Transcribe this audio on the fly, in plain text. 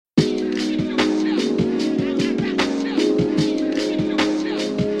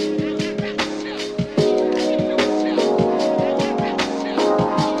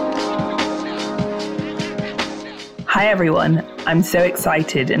everyone. I'm so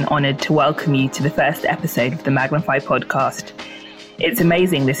excited and honoured to welcome you to the first episode of the Magnify podcast. It's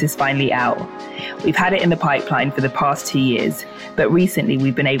amazing this is finally out. We've had it in the pipeline for the past 2 years, but recently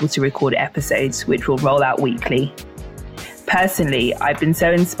we've been able to record episodes which will roll out weekly. Personally, I've been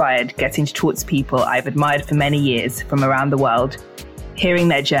so inspired getting to talk to people I've admired for many years from around the world, hearing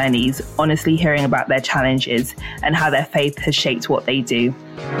their journeys, honestly hearing about their challenges and how their faith has shaped what they do.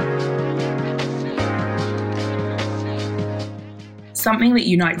 Something that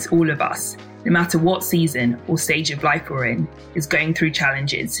unites all of us, no matter what season or stage of life we're in, is going through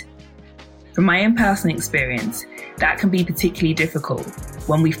challenges. From my own personal experience, that can be particularly difficult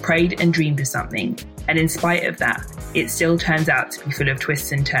when we've prayed and dreamed of something, and in spite of that, it still turns out to be full of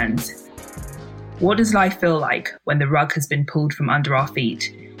twists and turns. What does life feel like when the rug has been pulled from under our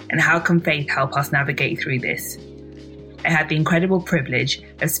feet, and how can faith help us navigate through this? I had the incredible privilege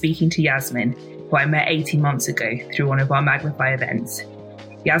of speaking to Yasmin, who I met 18 months ago through one of our Magnify events.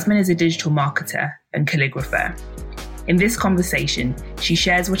 Yasmin is a digital marketer and calligrapher. In this conversation, she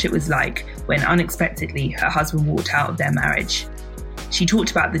shares what it was like when unexpectedly her husband walked out of their marriage. She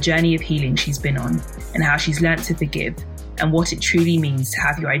talked about the journey of healing she's been on and how she's learnt to forgive and what it truly means to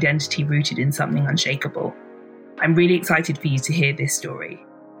have your identity rooted in something unshakable. I'm really excited for you to hear this story.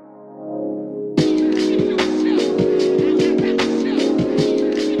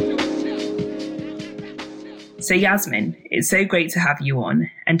 So Yasmin, it's so great to have you on.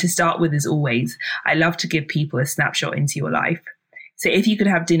 And to start with, as always, I love to give people a snapshot into your life. So if you could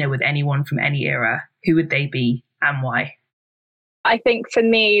have dinner with anyone from any era, who would they be and why? I think for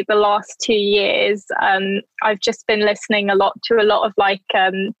me, the last 2 years, I've just been listening to a lot of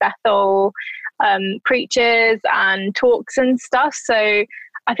Bethel preachers and talks and stuff. So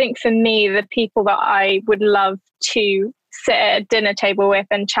I think for me, the people that I would love to sit at a dinner table with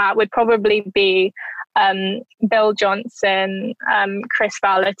and chat would probably be Bill Johnson, Chris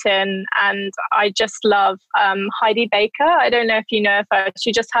Valentin, and I just love Heidi Baker. I don't know if you know of her.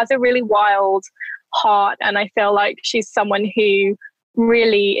 She just has a really wild heart, and I feel like she's someone who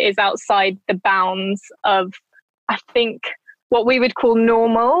really is outside the bounds of, I think, what we would call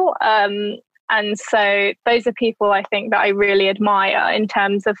normal. And so those are people I think that I really admire in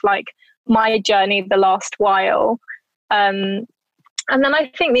terms of like my journey the last while. And then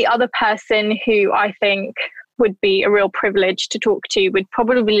I think the other person who I think would be a real privilege to talk to would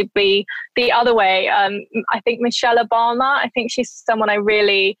probably be the other way. I think Michelle Obama. I think she's someone I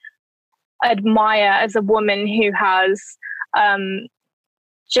really admire as a woman who has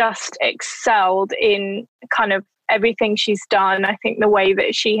just excelled in kind of everything she's done. I think the way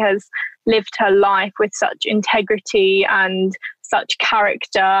that she has lived her life with such integrity and such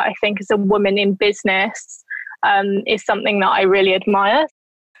character, I think as a woman in business, is something that I really admire.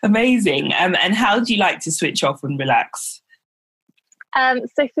 Amazing. And how do you like to switch off and relax?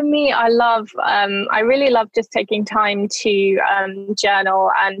 So for me, I really love just taking time to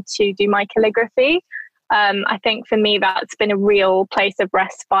journal and to do my calligraphy. I think for me, that's been a real place of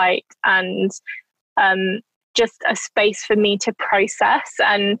respite and just a space for me to process.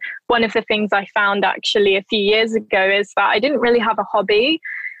 And one of the things I found actually a few years ago is that I didn't really have a hobby.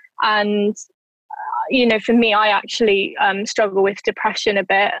 And for me, I actually struggle with depression a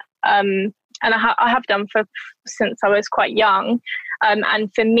bit, and I have done since I was quite young.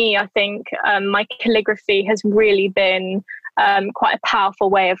 And for me, I think my calligraphy has really been quite a powerful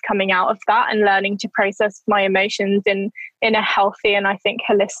way of coming out of that and learning to process my emotions in a healthy and I think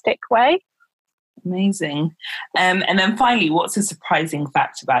holistic way. Amazing. And then finally, what's a surprising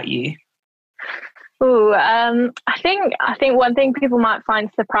fact about you? I think one thing people might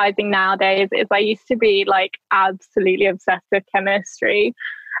find surprising nowadays is I used to be like absolutely obsessed with chemistry.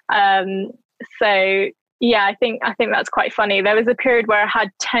 So yeah, I think that's quite funny. There was a period where I had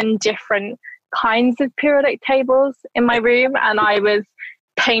 10 different kinds of periodic tables in my room, and I was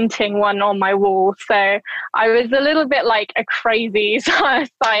painting one on my wall. So I was a little bit like a crazy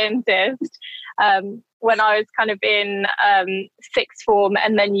scientist when I was kind of in sixth form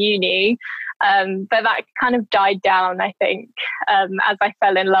and then uni. But that kind of died down, I think, as I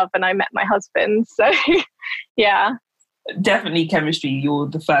fell in love and I met my husband. So, yeah. Definitely chemistry. You're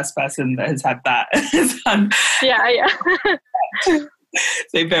the first person that has had that. Yeah.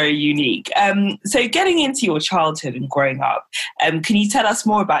 So very unique. So getting into your childhood and growing up, can you tell us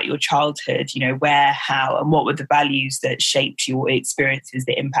more about your childhood? Where, how, and what were the values that shaped your experiences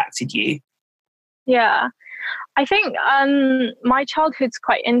that impacted you? Yeah. I think my childhood's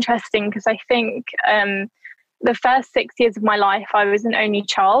quite interesting because I think the first 6 years of my life, I was an only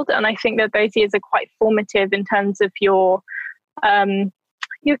child. And I think that those years are quite formative in terms of your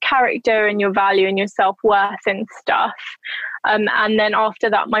your character and your value and your self-worth and stuff. And then after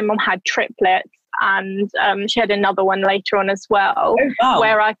that, my mom had triplets, and she had another one later on as well. Oh, wow.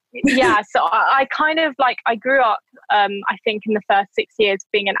 Where so I kind of like, I grew up, I think in the first 6 years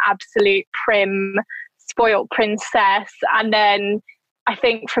being an absolute prim, spoiled princess. And then I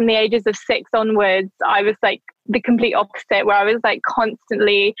think from the ages of 6 onwards, I was like the complete opposite, where I was like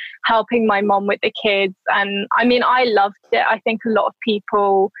constantly helping my mom with the kids. And I mean, I loved it. I think a lot of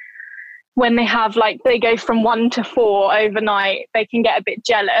people, when they have like, they go from 1 to 4 overnight, they can get a bit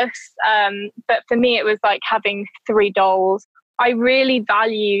jealous. But for me, it was like having 3 dolls. I really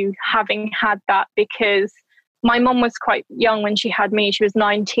value having had that, because my mom was quite young when she had me. She was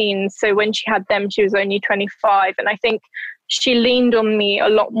 19. So when she had them, she was only 25. And I think she leaned on me a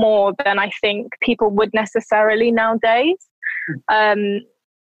lot more than I think people would necessarily nowadays.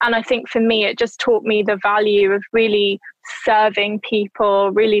 And I think for me, it just taught me the value of really serving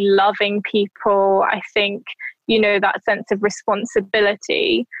people, really loving people. I think, you know, that sense of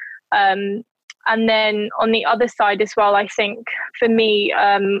responsibility. And then on the other side as well, I think for me,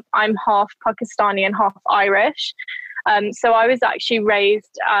 I'm half Pakistani and half Irish. So I was actually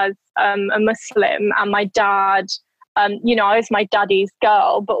raised as a Muslim, and my dad, you know, I was my daddy's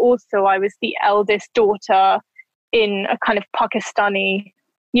girl, but also I was the eldest daughter in a kind of Pakistani,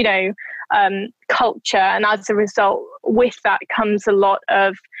 you know, culture. And as a result, with that comes a lot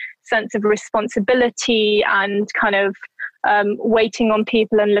of sense of responsibility and kind of waiting on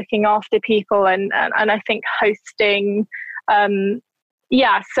people and looking after people, and I think hosting.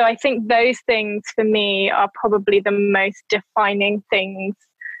 So I think those things for me are probably the most defining things,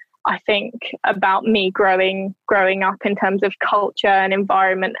 I think, about me growing up in terms of culture and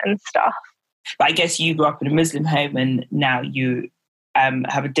environment and stuff. But I guess you grew up in a Muslim home, and now you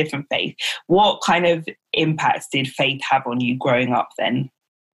have a different faith. What kind of impacts did faith have on you growing up then?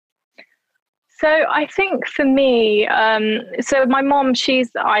 So I think for me, so my mom,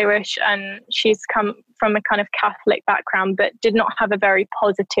 she's Irish, and she's come from a kind of Catholic background, but did not have a very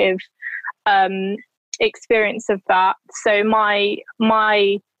positive experience of that. So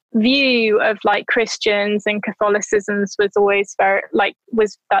my view of like Christians and Catholicisms was always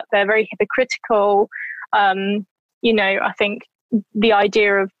was that they're very hypocritical. You know, I think the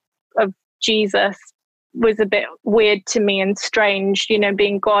idea of Jesus was a bit weird to me and strange, you know,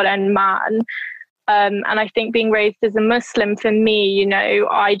 being God and man. And I think being raised as a Muslim, for me, you know,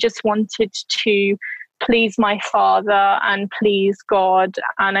 I just wanted to please my father and please God.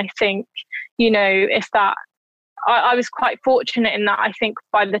 And I think, you know, if that, I was quite fortunate in that. I think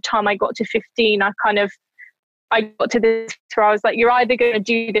by the time I got to 15, I got to this where I was like, you're either going to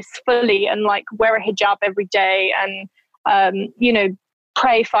do this fully and like wear a hijab every day and, you know,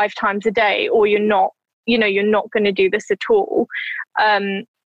 pray 5 times a day, or you're not, you know, you're not going to do this at all.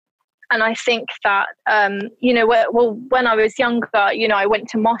 And I think that, you know, when I was younger, you know, I went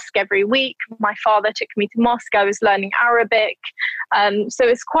to mosque every week. My father took me to mosque. I was learning Arabic. So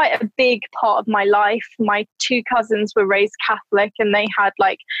it's quite a big part of my life. My 2 cousins were raised Catholic, and they had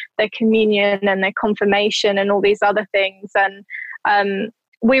like their communion and their confirmation and all these other things. And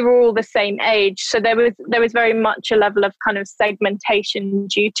we were all the same age. So there was very much a level of kind of segmentation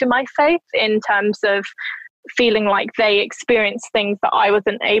due to my faith, in terms of feeling like they experienced things that I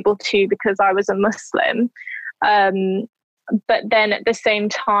wasn't able to because I was a Muslim. But then at the same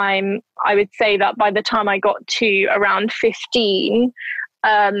time, I would say that by the time I got to around 15,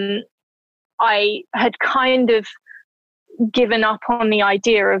 I had kind of given up on the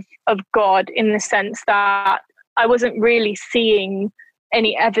idea of God, in the sense that I wasn't really seeing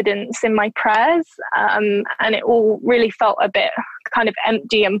any evidence in my prayers. And it all really felt a bit kind of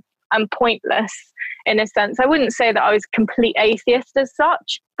empty and pointless, in a sense. I wouldn't say that I was a complete atheist as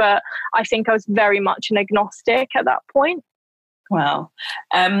such, but I think I was very much an agnostic at that point. Wow.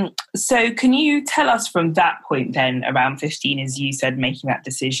 So can you tell us from that point then, around 15, as you said, making that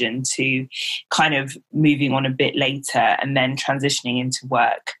decision, to kind of moving on a bit later and then transitioning into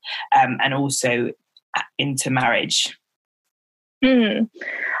work, and also into marriage?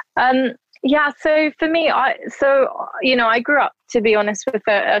 Yeah, so for me, you know, I grew up, to be honest, with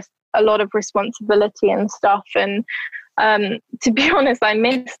a lot of responsibility and stuff. And to be honest, I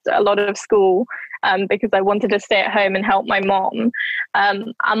missed a lot of school because I wanted to stay at home and help my mom.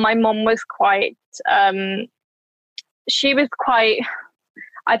 And my mom was quite, I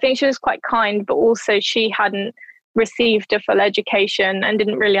think she was quite kind, but also she hadn't received a full education and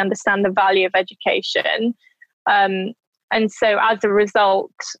didn't really understand the value of education. And so as a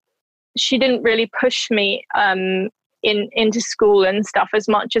result, she didn't really push me into school and stuff as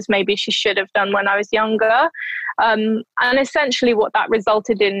much as maybe she should have done when I was younger. And essentially what that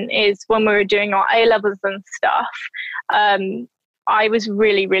resulted in is when we were doing our A-levels and stuff, I was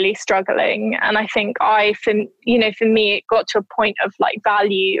really, really struggling. And I think for me, it got to a point of like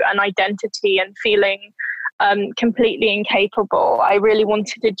value and identity and feeling completely incapable. I really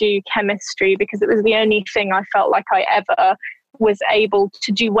wanted to do chemistry because it was the only thing I felt like I ever was able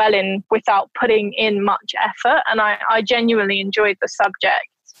to do well in without putting in much effort. And I genuinely enjoyed the subject.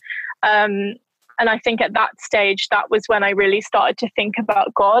 And I think at that stage, that was when I really started to think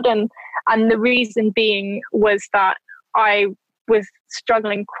about God. And the reason being was that I was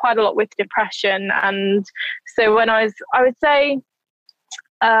struggling quite a lot with depression. And so when I would say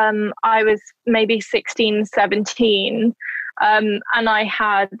I was maybe 16, 17, and I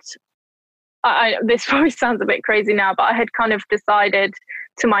had, this probably sounds a bit crazy now, but I had kind of decided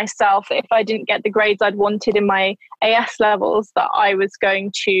to myself that if I didn't get the grades I'd wanted in my AS levels, that I was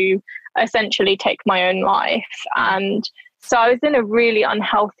going to essentially take my own life. And so I was in a really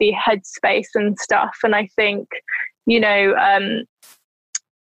unhealthy headspace and stuff. And I think,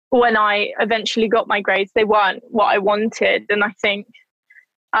 when I eventually got my grades, they weren't what I wanted. And I think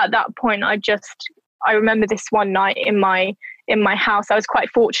at that point, I remember this one night in my house. I was quite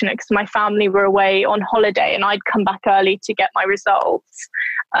fortunate because my family were away on holiday and I'd come back early to get my results.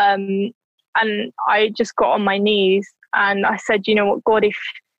 And I just got on my knees and I said, you know what, God,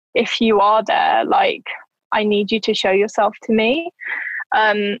 if you are there, like, I need you to show yourself to me.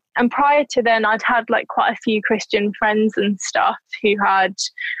 And prior to then, I'd had like quite a few Christian friends and stuff who had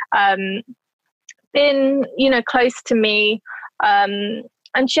been, close to me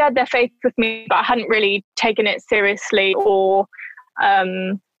and shared their faith with me, but I hadn't really taken it seriously or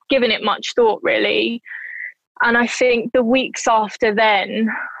given it much thought, really. And I think the weeks after then,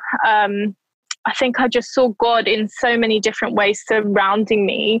 I think I just saw God in so many different ways surrounding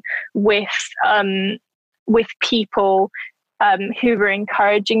me with people who were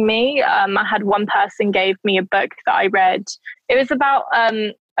encouraging me. I had one person gave me a book that I read. It was about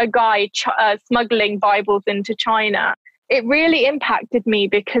a guy smuggling Bibles into China. It really impacted me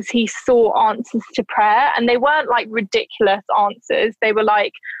because he saw answers to prayer, and they weren't like ridiculous answers. They were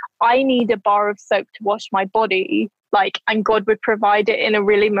like, I need a bar of soap to wash my body, and God would provide it in a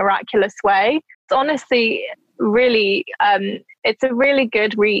really miraculous way. It's honestly really, it's a really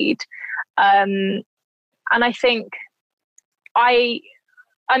good read. And I think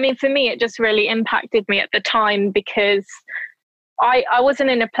for me, it just really impacted me at the time because I wasn't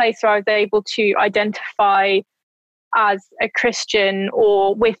in a place where I was able to identify as a Christian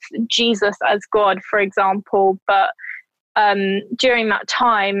or with Jesus as God, for example. But during that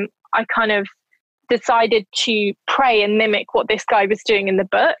time, I kind of decided to pray and mimic what this guy was doing in the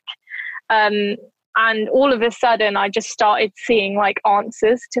book. And all of a sudden, I just started seeing like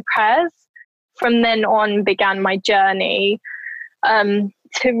answers to prayers. From then on began my journey to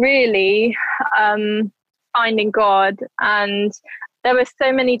really finding God. And there were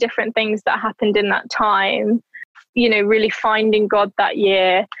so many different things that happened in that time, really finding God that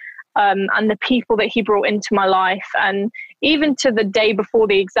year, and the people that he brought into my life, and even to the day before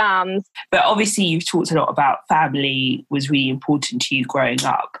the exams. But obviously you've talked a lot about family was really important to you growing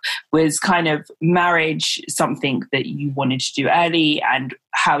up. Was kind of marriage something that you wanted to do early, and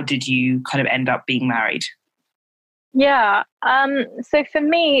how did you kind of end up being married? Yeah. So for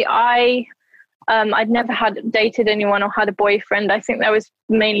me, I'd never dated anyone or had a boyfriend. I think that was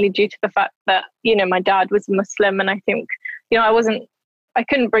mainly due to the fact that, my dad was a Muslim, and I think, I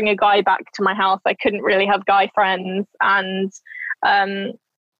couldn't bring a guy back to my house. I couldn't really have guy friends. And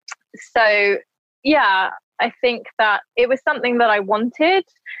so, yeah, I think that it was something that I wanted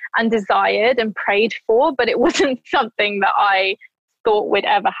and desired and prayed for, but it wasn't something that I thought would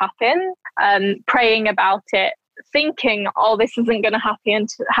ever happen. Praying about it, thinking, this isn't going to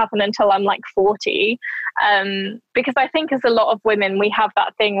happen until I'm like 40. Because I think as a lot of women, we have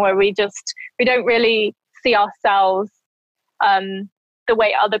that thing where we don't really see ourselves the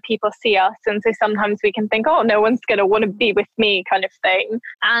way other people see us. And so sometimes we can think, no one's going to want to be with me kind of thing.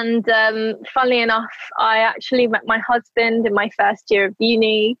 And funnily enough, I actually met my husband in my first year of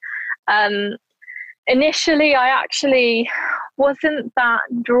uni. Initially, I actually wasn't that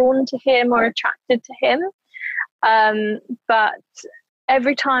drawn to him or attracted to him. But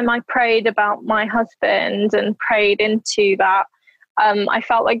every time I prayed about my husband and prayed into that, I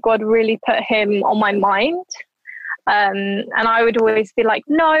felt like God really put him on my mind. And I would always be like,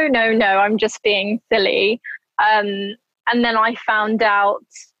 no, I'm just being silly. And then I found out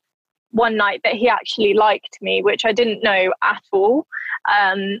one night that he actually liked me, which I didn't know at all.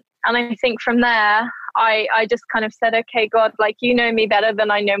 And I think from there, I just kind of said, okay, God, like, you know me better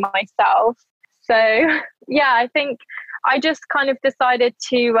than I know myself. So yeah, I think I just kind of decided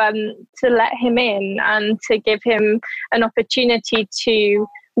to let him in and to give him an opportunity to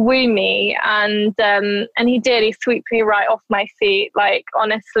woo me, and he did. He swept me right off my feet. Like,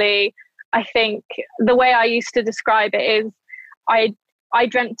 honestly, I think the way I used to describe it is I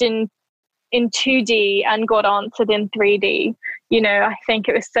dreamt in 2D and God answered in 3D. You know, I think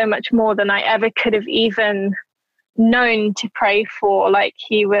it was so much more than I ever could have even known to pray for. Like,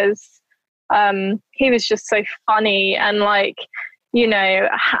 he was just so funny and, like, you know,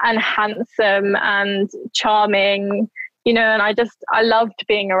 and handsome and charming, you know, and I loved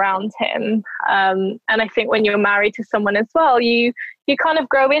being around him. And I think when you're married to someone as well, you kind of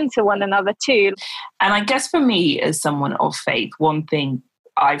grow into one another too. And I guess for me, as someone of faith, one thing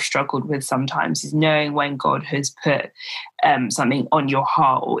I've struggled with sometimes is knowing when God has put something on your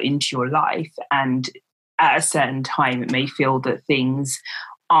heart or into your life, and at a certain time it may feel that things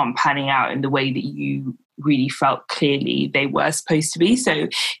aren't panning out in the way that you really felt clearly they were supposed to be. So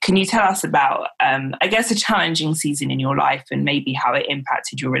can you tell us about, I guess, a challenging season in your life and maybe how it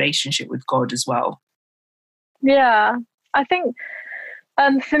impacted your relationship with God as well? Yeah, I think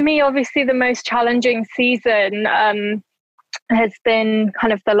for me, obviously, the most challenging season has been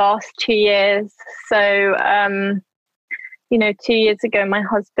kind of the last 2 years. So, 2 years ago, my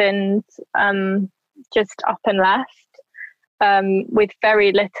husband just up and left. With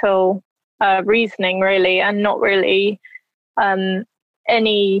very little reasoning, really, and not really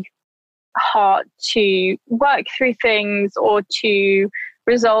any heart to work through things or to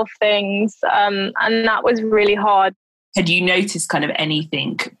resolve things. And that was really hard. Had you noticed kind of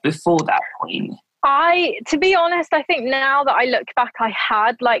anything before that point? To be honest, I think now that I look back, I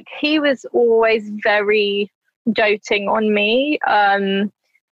had. Like, he was always very doting on me. And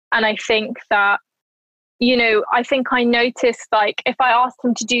I think that, you know, I think I noticed, like, if I asked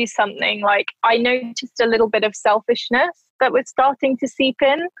him to do something, like, I noticed a little bit of selfishness that was starting to seep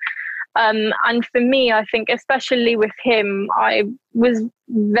in. And for me, I think, especially with him, I was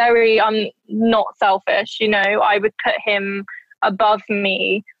very not selfish. You know, I would put him above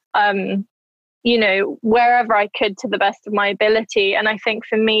me, you know, wherever I could to the best of my ability. And I think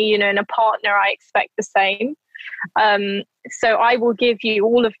for me, you know, in a partner, I expect the same. So I will give you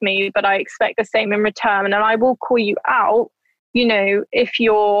all of me, but I expect the same in return. And I will call you out, you know, if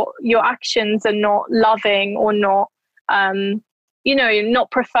your actions are not loving or not, you know, not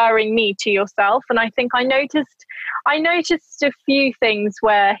preferring me to yourself. And I think I noticed a few things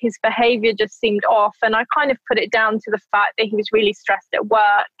where his behavior just seemed off. And I kind of put it down to the fact that he was really stressed at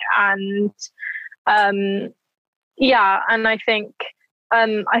work. And and I think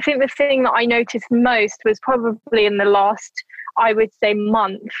the thing that I noticed most was probably in the last, I would say,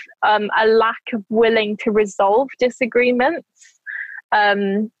 month, a lack of willing to resolve disagreements,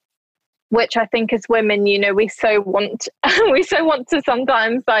 which I think as women, you know, we so want to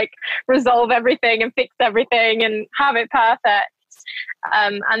sometimes, like, resolve everything and fix everything and have it perfect.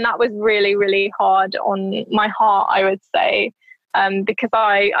 And that was really, really hard on my heart, I would say, because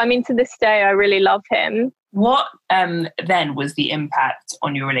I mean, to this day, I really love him. What then was the impact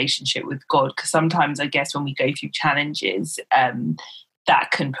on your relationship with God? Because sometimes, I guess, when we go through challenges,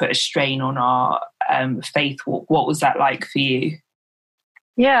 that can put a strain on our faith. What was that like for you?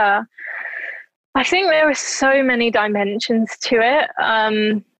 Yeah, I think there were so many dimensions to it.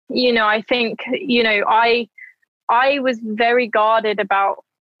 You know, I think, you know, I was very guarded about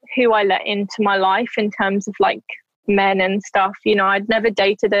who I let into my life in terms of, like, men and stuff. You know, I'd never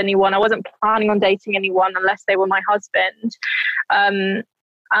dated anyone. I wasn't planning on dating anyone unless they were my husband.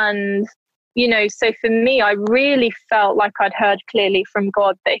 And, you know, so for me, I really felt like I'd heard clearly from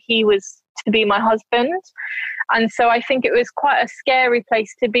God that he was to be my husband. And so I think it was quite a scary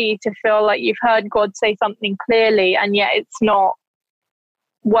place to be, to feel like you've heard God say something clearly and yet it's not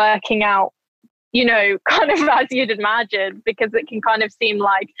working out, you know, kind of as you'd imagine, because it can kind of seem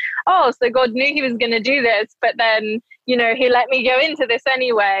like, oh, so God knew he was going to do this, but then, you know, he let me go into this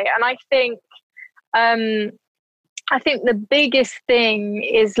anyway. And I think the biggest thing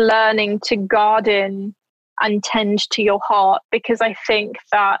is learning to garden and tend to your heart, because I think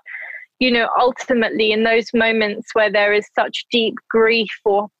that, you know, ultimately in those moments where there is such deep grief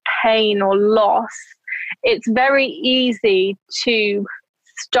or pain or loss, it's very easy to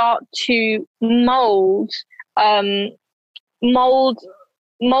start to mold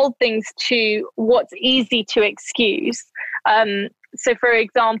things to what's easy to excuse. So for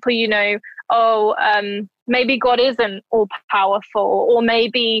example, you know, maybe God isn't all powerful, or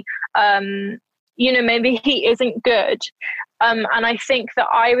maybe maybe he isn't good. And I think that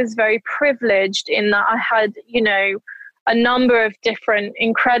I was very privileged in that I had, a number of different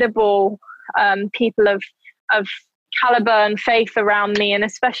incredible people of caliber and faith around me, and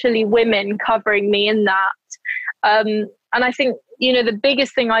especially women covering me in that. And I think, the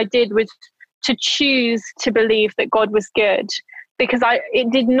biggest thing I did was to choose to believe that God was good, because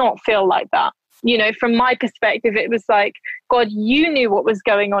it did not feel like that. From my perspective, it was like, God, you knew what was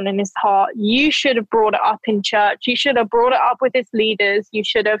going on in his heart. You should have brought it up in church. You should have brought it up with his leaders. You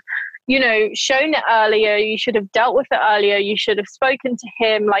should have, shown it earlier. You should have dealt with it earlier. You should have spoken to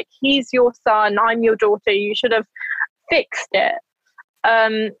him like, he's your son, I'm your daughter. You should have fixed it.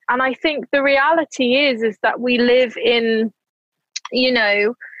 And I think the reality is that we live in,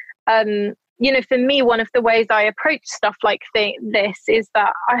 for me, one of the ways I approach stuff like this is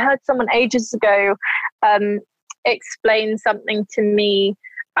that I heard someone ages ago explain something to me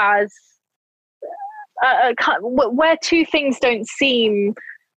as where two things don't seem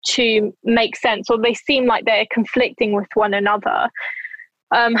to make sense, or they seem like they're conflicting with one another.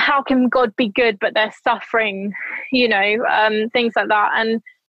 How can God be good but they're suffering, things like that. And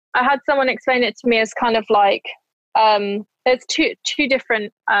I had someone explain it to me as kind of like there's two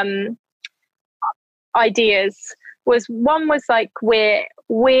different ideas. One was like we're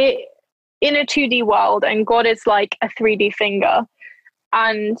in a 2D world and God is like a 3D finger.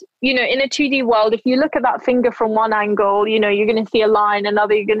 And, in a 2D world, if you look at that finger from one angle, you're going to see a line,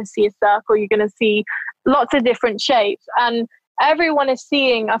 another, you're going to see a circle, you're going to see lots of different shapes. And everyone is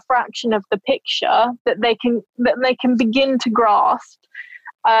seeing a fraction of the picture that they can begin to grasp.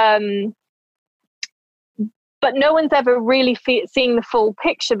 But no one's ever really seeing the full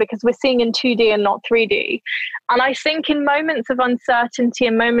picture because we're seeing in 2D and not 3D. And I think in moments of uncertainty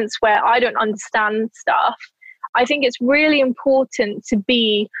and moments where I don't understand stuff, I think it's really important to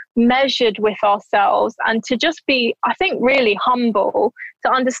be measured with ourselves and to just be, I think, really humble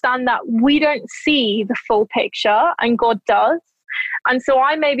to understand that we don't see the full picture and God does. And so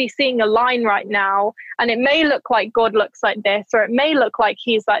I may be seeing a line right now and it may look like God looks like this, or it may look like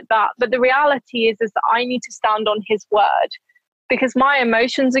he's like that. But the reality is that I need to stand on his word, because my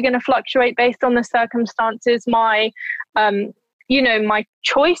emotions are going to fluctuate based on the circumstances. My, my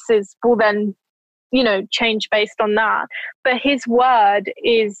choices will then, change based on that. But his word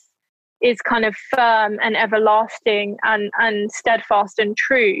is kind of firm and everlasting and steadfast and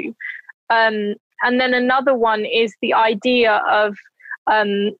true. And then another one is the idea of,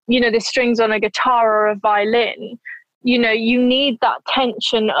 the strings on a guitar or a violin. You need that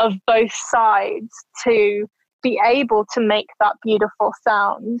tension of both sides to be able to make that beautiful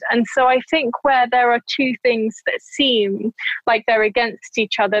sound. And so I think where there are two things that seem like they're against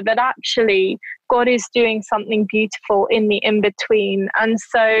each other, that actually God is doing something beautiful in the in-between. And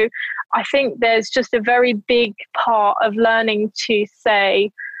so I think there's just a very big part of learning to say,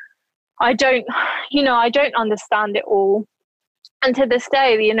 I don't understand it all. And to this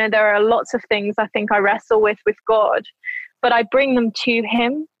day, there are lots of things I think I wrestle with God, but I bring them to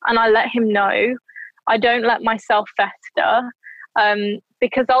him and I let him know. I don't let myself fester,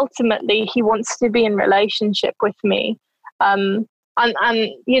 because ultimately he wants to be in relationship with me. And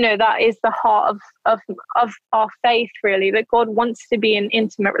that is the heart of our faith, really, that God wants to be in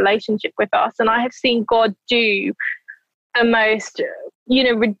intimate relationship with us. And I have seen God do the most,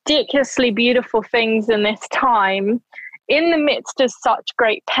 ridiculously beautiful things in this time in the midst of such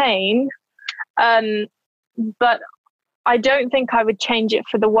great pain. But I don't think I would change it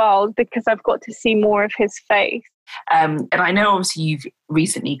for the world, because I've got to see more of his face. And I know obviously you've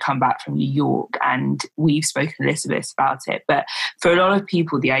recently come back from New York and we've spoken a little bit about it, but for a lot of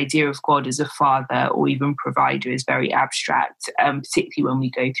people, the idea of God as a father or even provider is very abstract, particularly when we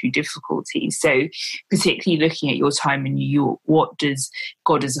go through difficulties. So particularly looking at your time in New York, what does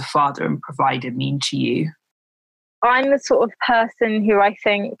God as a father and provider mean to you? I'm the sort of person who I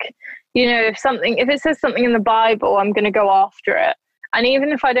think, if it says something in the Bible, I'm going to go after it. And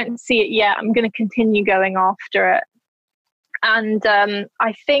even if I don't see it yet, I'm going to continue going after it. And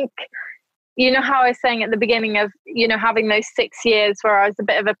I think, how I was saying at the beginning of, having those 6 years where I was a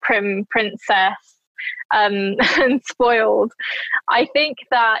bit of a prim princess and spoiled. I think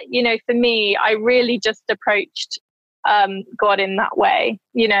that, for me, I really just approached God in that way,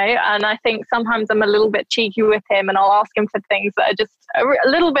 and I think sometimes I'm a little bit cheeky with him and I'll ask him for things that are just a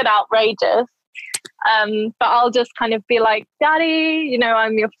little bit outrageous. But I'll just kind of be like, Daddy,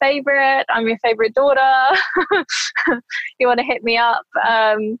 I'm your favorite daughter. You want to hit me up?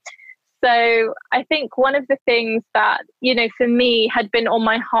 So I think one of the things that, for me had been on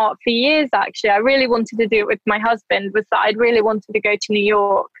my heart for years, actually, I really wanted to do it with my husband, was that I'd really wanted to go to New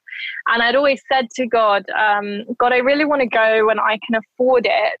York. And I'd always said to God, God, I really want to go when I can afford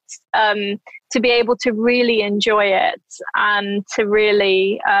it, to be able to really enjoy it and to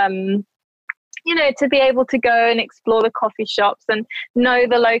really, to be able to go and explore the coffee shops and know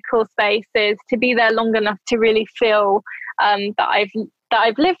the local spaces, to be there long enough to really feel that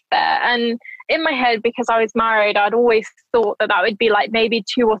I've lived there. And in my head, because I was married, I'd always thought that would be like maybe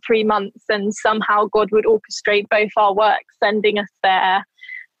 2 or 3 months, and somehow God would orchestrate both our work, sending us there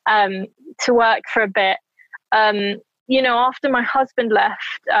to work for a bit. After my husband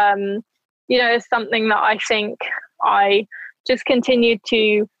left, it's something that I think I just continued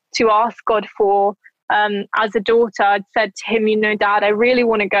to ask God for. As a daughter, I'd said to him, Dad, I really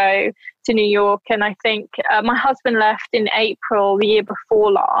want to go to New York. And I think my husband left in April the year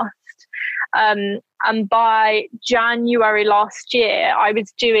before last. And by January last year, I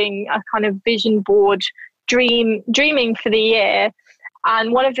was doing a kind of vision board dreaming for the year.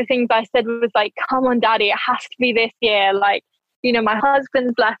 And one of the things I said was like, come on, Daddy, it has to be this year. Like, my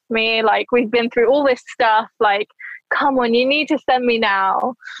husband's left me. Like, we've been through all this stuff. Like, come on, you need to send me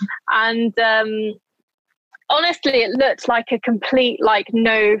now. And honestly, it looked like a complete,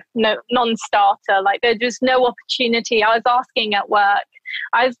 no non-starter. Like, there's just no opportunity. I was asking at work.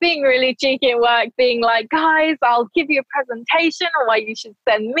 I was being really cheeky at work, being like, guys, I'll give you a presentation on why you should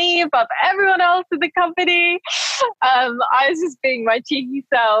send me above everyone else in the company. I was just being my cheeky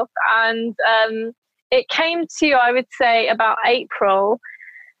self. And it came to, I would say, about April.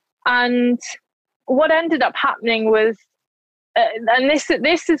 And what ended up happening was, and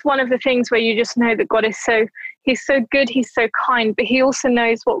this is one of the things where you just know that God is he's so good, he's so kind, but he also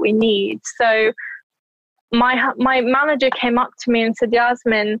knows what we need. So my manager came up to me and said,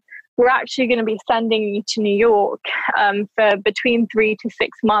 Yasmin, we're actually going to be sending you to New York for between 3 to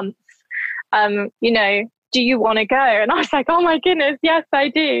 6 months. Do you want to go? And I was like, oh my goodness, yes, I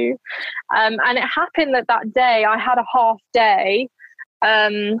do. And it happened that day I had a half day.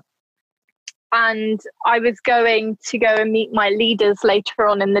 And I was going to go and meet my leaders later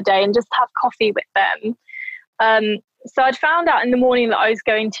on in the day and just have coffee with them. So I'd found out in the morning that I was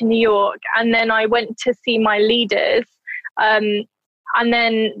going to New York, and then I went to see my leaders. And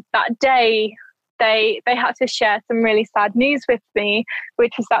then that day, they had to share some really sad news with me,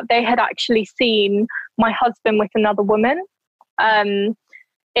 which was that they had actually seen my husband with another woman in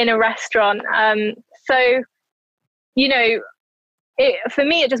a restaurant. For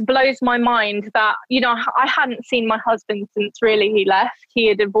me, it just blows my mind that, I hadn't seen my husband since really he left. He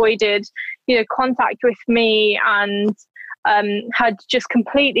had avoided, contact with me and had just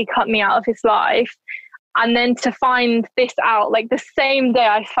completely cut me out of his life. And then to find this out, like the same day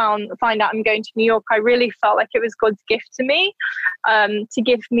I find out I'm going to New York, I really felt like it was God's gift to me, to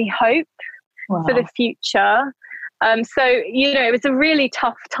give me hope for the future. So, it was a really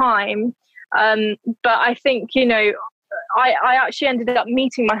tough time. But I think, I actually ended up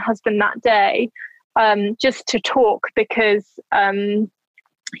meeting my husband that day just to talk, because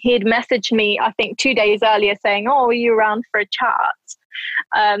he had messaged me, I think 2 days earlier saying, oh, are you around for a chat?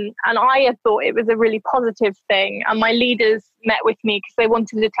 And I had thought it was a really positive thing. And my leaders met with me because they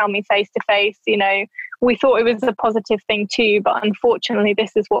wanted to tell me face to face, we thought it was a positive thing too, but unfortunately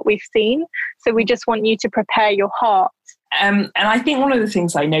this is what we've seen. So we just want you to prepare your heart. And I think one of the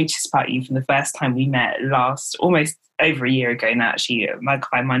things I noticed about you from the first time we met almost over a year ago now, actually,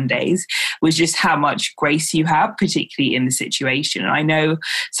 by Mondays, was just how much grace you have, particularly in the situation. And I know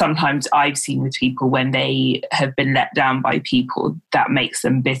sometimes I've seen with people when they have been let down by people, that makes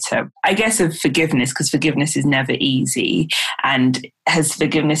them bitter. I guess of forgiveness, because forgiveness is never easy. And has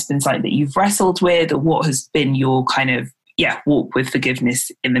forgiveness been something that you've wrestled with, or what has been your kind of, walk with forgiveness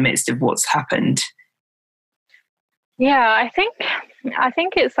in the midst of what's happened? Yeah, I think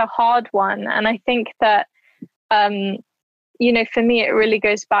it's a hard one. And I think that, for me, it really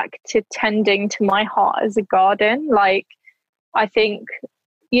goes back to tending to my heart as a garden. Like, I think,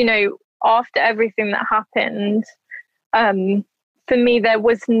 after everything that happened, for me, there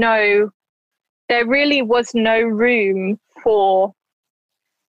really was no room for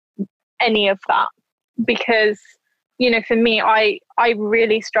any of that, because, for me, I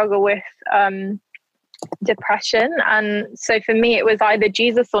really struggle with, depression. And so for me, it was either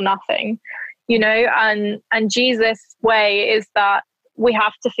Jesus or nothing, and Jesus' way is that we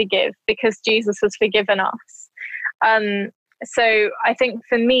have to forgive because Jesus has forgiven us. So I think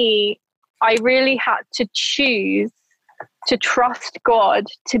for me, I really had to choose to trust God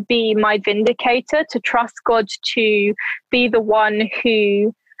to be my vindicator, to trust God to be the one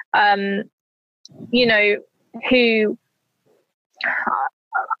who you know, who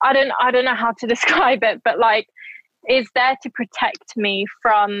I don't know how to describe it, but like is there to protect me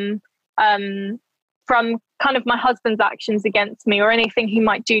from kind of my husband's actions against me or anything he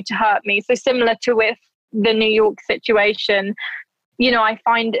might do to hurt me. So similar to with the New York situation, you know, I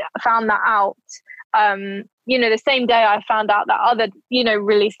found that out. You know, the same day I found out that other, you know,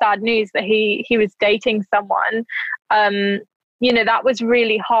 really sad news that he was dating someone. You know, that was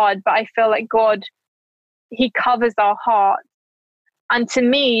really hard, but I feel like God, he covers our heart. And to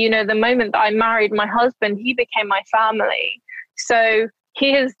me, you know, the moment that I married my husband, he became my family. So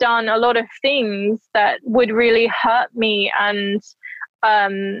he has done a lot of things that would really hurt me and,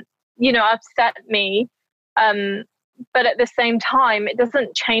 you know, upset me. But at the same time, it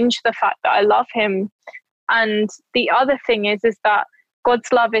doesn't change the fact that I love him. And the other thing is that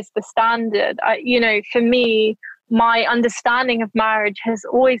God's love is the standard. You know, for me, my understanding of marriage has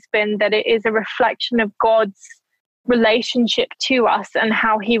always been that it is a reflection of God's relationship to us and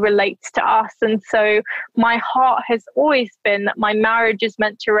how he relates to us. And so my heart has always been that my marriage is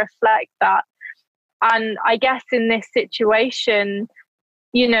meant to reflect that. And I guess in this situation,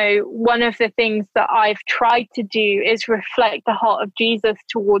 you know, one of the things that I've tried to do is reflect the heart of Jesus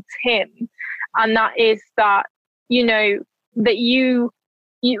towards him. And that is that, you know, that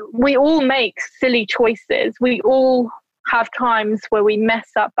we all make silly choices. We all have times where we mess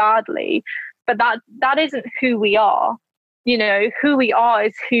up badly, but that isn't who we are. You know, who we are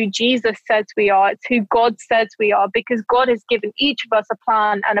is who Jesus says we are. It's who God says we are, because God has given each of us a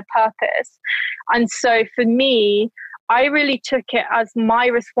plan and a purpose. And so for me, I really took it as my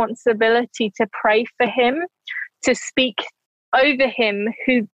responsibility to pray for him, to speak over him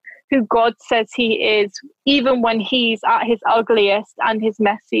who God says he is, even when he's at his ugliest and his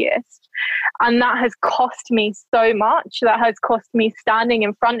messiest. And that has cost me so much. That has cost me standing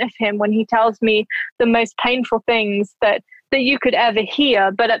in front of him when he tells me the most painful things that you could ever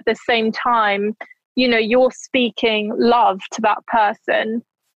hear. But at the same time, you know, you're speaking love to that person.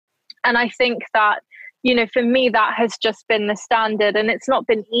 And I think that, you know, for me, that has just been the standard, and it's not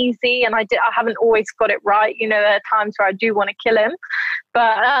been easy. And I haven't always got it right. You know, there are times where I do want to kill him,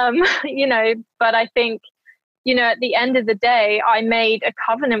 but, you know, but I think, you know, at the end of the day, I made a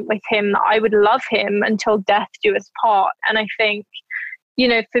covenant with him that I would love him until death do us part. And I think, you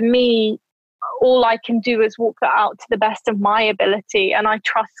know, for me, all I can do is walk that out to the best of my ability. And I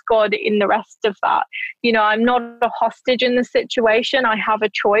trust God in the rest of that. You know, I'm not a hostage in the situation. I have a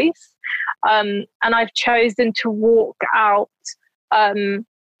choice. And I've chosen to walk out,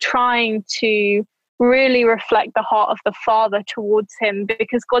 trying to really reflect the heart of the Father towards him,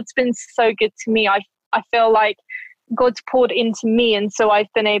 because God's been so good to me. I feel like God's poured into me, and so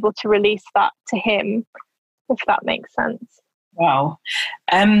I've been able to release that to him, if that makes sense. Wow.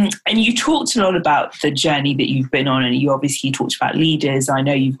 And you talked a lot about the journey that you've been on, and you obviously talked about leaders. I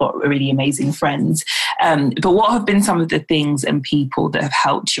know you've got really amazing friends. But what have been some of the things and people that have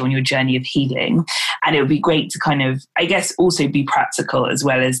helped you on your journey of healing? And it would be great to kind of, I guess, also be practical as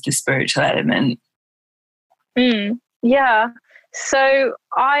well as the spiritual element. Yeah. So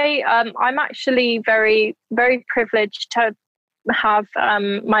I'm actually very, very privileged to have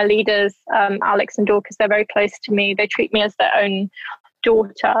my leaders, Alex and Dorcas. They're very close to me. They treat me as their own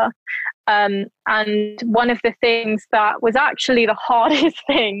daughter. And one of the things that was actually the hardest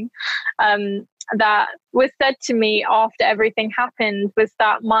thing that was said to me after everything happened was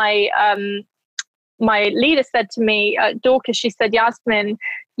that my leader said to me, Dorcas, she said, Yasmin,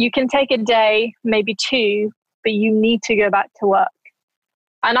 you can take a day, maybe two, but you need to go back to work.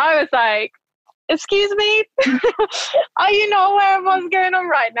 And I was like, excuse me, are you not aware of what's going on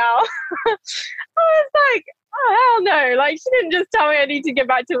right now? I was like, oh, hell no. Like, she didn't just tell me I need to get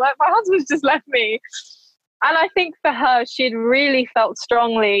back to work. My husband's just left me. And I think for her, she'd really felt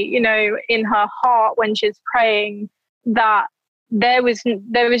strongly, you know, in her heart when she's praying that there was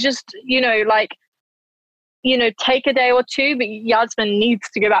just, you know, like, you know, take a day or two, but Yasmin needs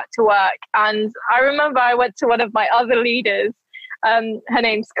to go back to work. And I remember I went to one of my other leaders. Her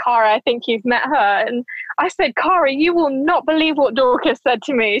name's Cara. I think you've met her. And I said, Cara, you will not believe what Dorcas said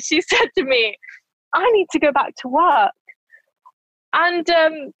to me. She said to me, I need to go back to work. And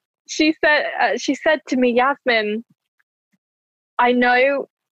she said to me, Yasmin, I know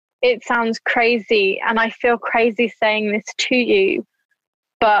it sounds crazy and I feel crazy saying this to you,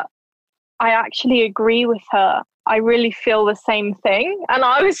 but I actually agree with her. I really feel the same thing. And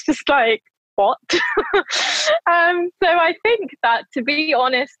I was just like, what? So I think that, to be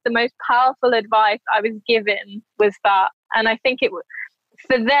honest, the most powerful advice I was given was that. And I think it was,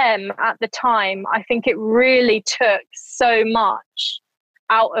 for them at the time, I think it really took so much.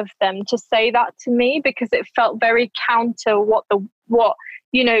 out of them to say that to me, because it felt very counter what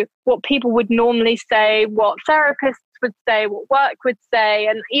people would normally say, what therapists would say, what work would say.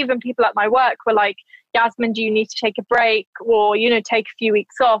 And even people at my work were like, Yasmin, do you need to take a break or, take a few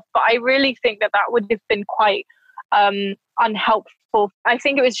weeks off? But I really think that would have been quite unhelpful. I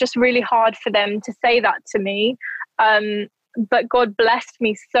think it was just really hard for them to say that to me. But God blessed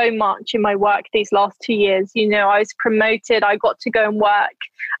me so much in my work these last 2 years. I was promoted. I got to go and work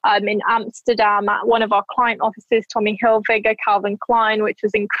in Amsterdam at one of our client offices, Tommy Hilfiger, Calvin Klein, which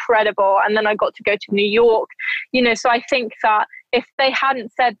was incredible. And then I got to go to New York. So I think that if they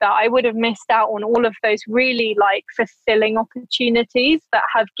hadn't said that, I would have missed out on all of those really fulfilling opportunities that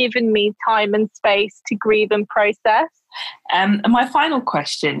have given me time and space to grieve and process. And my final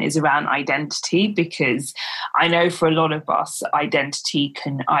question is around identity, because I know for a lot of us, identity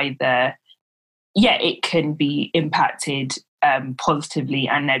can either, it can be impacted positively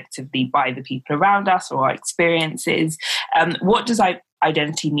and negatively by the people around us or our experiences. What does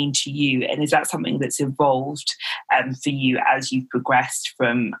identity mean to you? And is that something that's evolved for you as you've progressed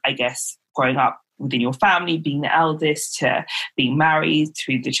from, I guess, growing up within your family, being the eldest, to being married,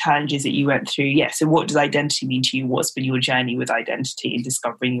 through the challenges that you went through? Yeah. So what does identity mean to you? What's been your journey with identity and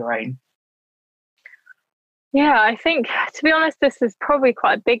discovering your own? Yeah, I think, to be honest, this is probably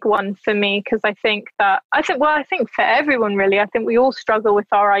quite a big one for me, because I think for everyone really, I think we all struggle with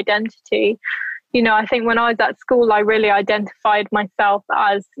our identity. I think when I was at school, I really identified myself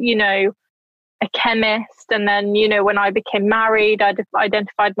as, a chemist. And then, when I became married, I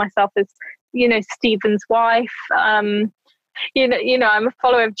identified myself as, Stephen's wife. I'm a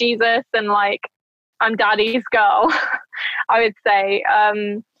follower of Jesus, and I'm daddy's girl, I would say.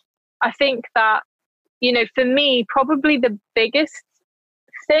 I think that, for me, probably the biggest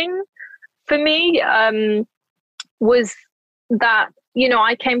thing for me was that,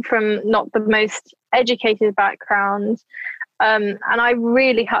 I came from not the most educated background, and I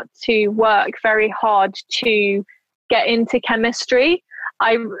really had to work very hard to get into chemistry.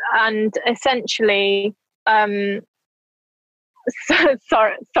 Essentially,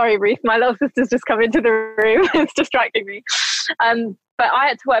 sorry, Ruth, my little sister's just come into the room. It's distracting me. But I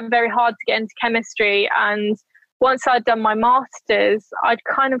had to work very hard to get into chemistry. And once I'd done my master's, I'd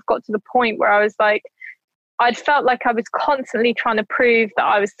kind of got to the point where I was I'd felt like I was constantly trying to prove that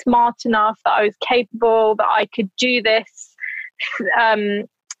I was smart enough, that I was capable, that I could do this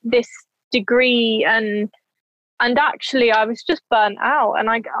degree. And actually, I was just burnt out. And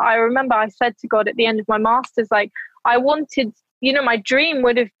I remember I said to God at the end of my master's, I wanted, my dream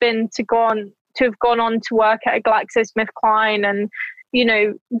would have been to have gone on to work at a GlaxoSmithKline and,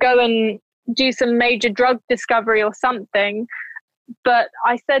 go and do some major drug discovery or something. But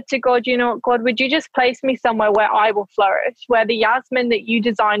I said to God, God, would you just place me somewhere where I will flourish, where the Yasmin that you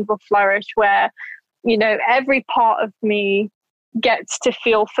designed will flourish, where, every part of me gets to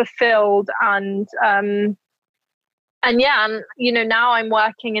feel fulfilled. And now I'm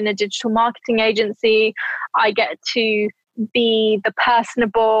working in a digital marketing agency. I get to be the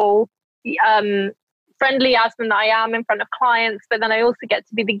personable, friendly Yasmin that I am in front of clients, but then I also get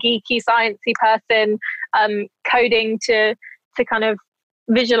to be the geeky, sciencey person, coding to kind of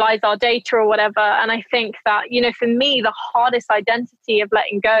visualize our data or whatever. And I think that, for me, the hardest identity of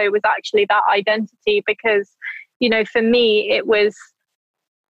letting go was actually that identity, because, for me, it was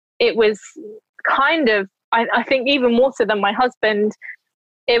kind of, I think even more so than my husband,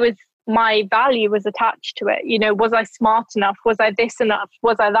 it was my value was attached to it. Was I smart enough? Was I this enough?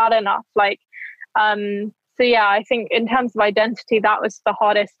 Was I that enough? So yeah, I think in terms of identity, that was the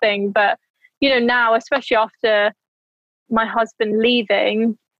hardest thing. But, now, especially after my husband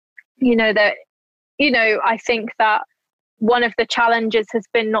leaving, I think that one of the challenges has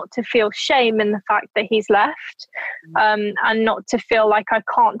been not to feel shame in the fact that he's left, and not to feel like I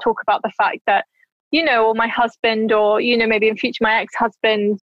can't talk about the fact that, or my husband, or, maybe in future my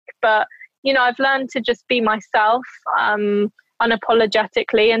ex-husband. But, I've learned to just be myself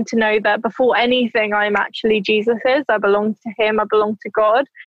unapologetically, and to know that before anything, I'm actually Jesus's. I belong to him. I belong to God.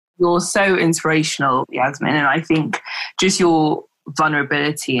 You're so inspirational, Yasmin. And I think just your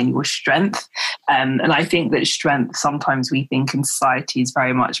vulnerability and your strength. And I think that strength, sometimes we think in society, is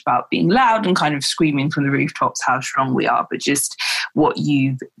very much about being loud and kind of screaming from the rooftops how strong we are, but just what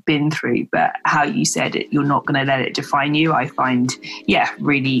you've been through. But how you said it, you're not going to let it define you, I find,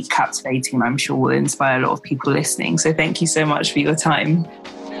 really captivating, and I'm sure will inspire a lot of people listening. So thank you so much for your time.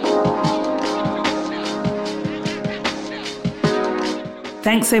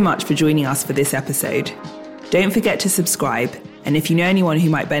 Thanks so much for joining us for this episode. Don't forget to subscribe, and if you know anyone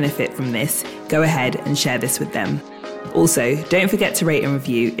who might benefit from this, go ahead and share this with them. Also, don't forget to rate and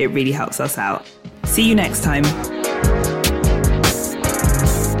review. It really helps us out. See you next time.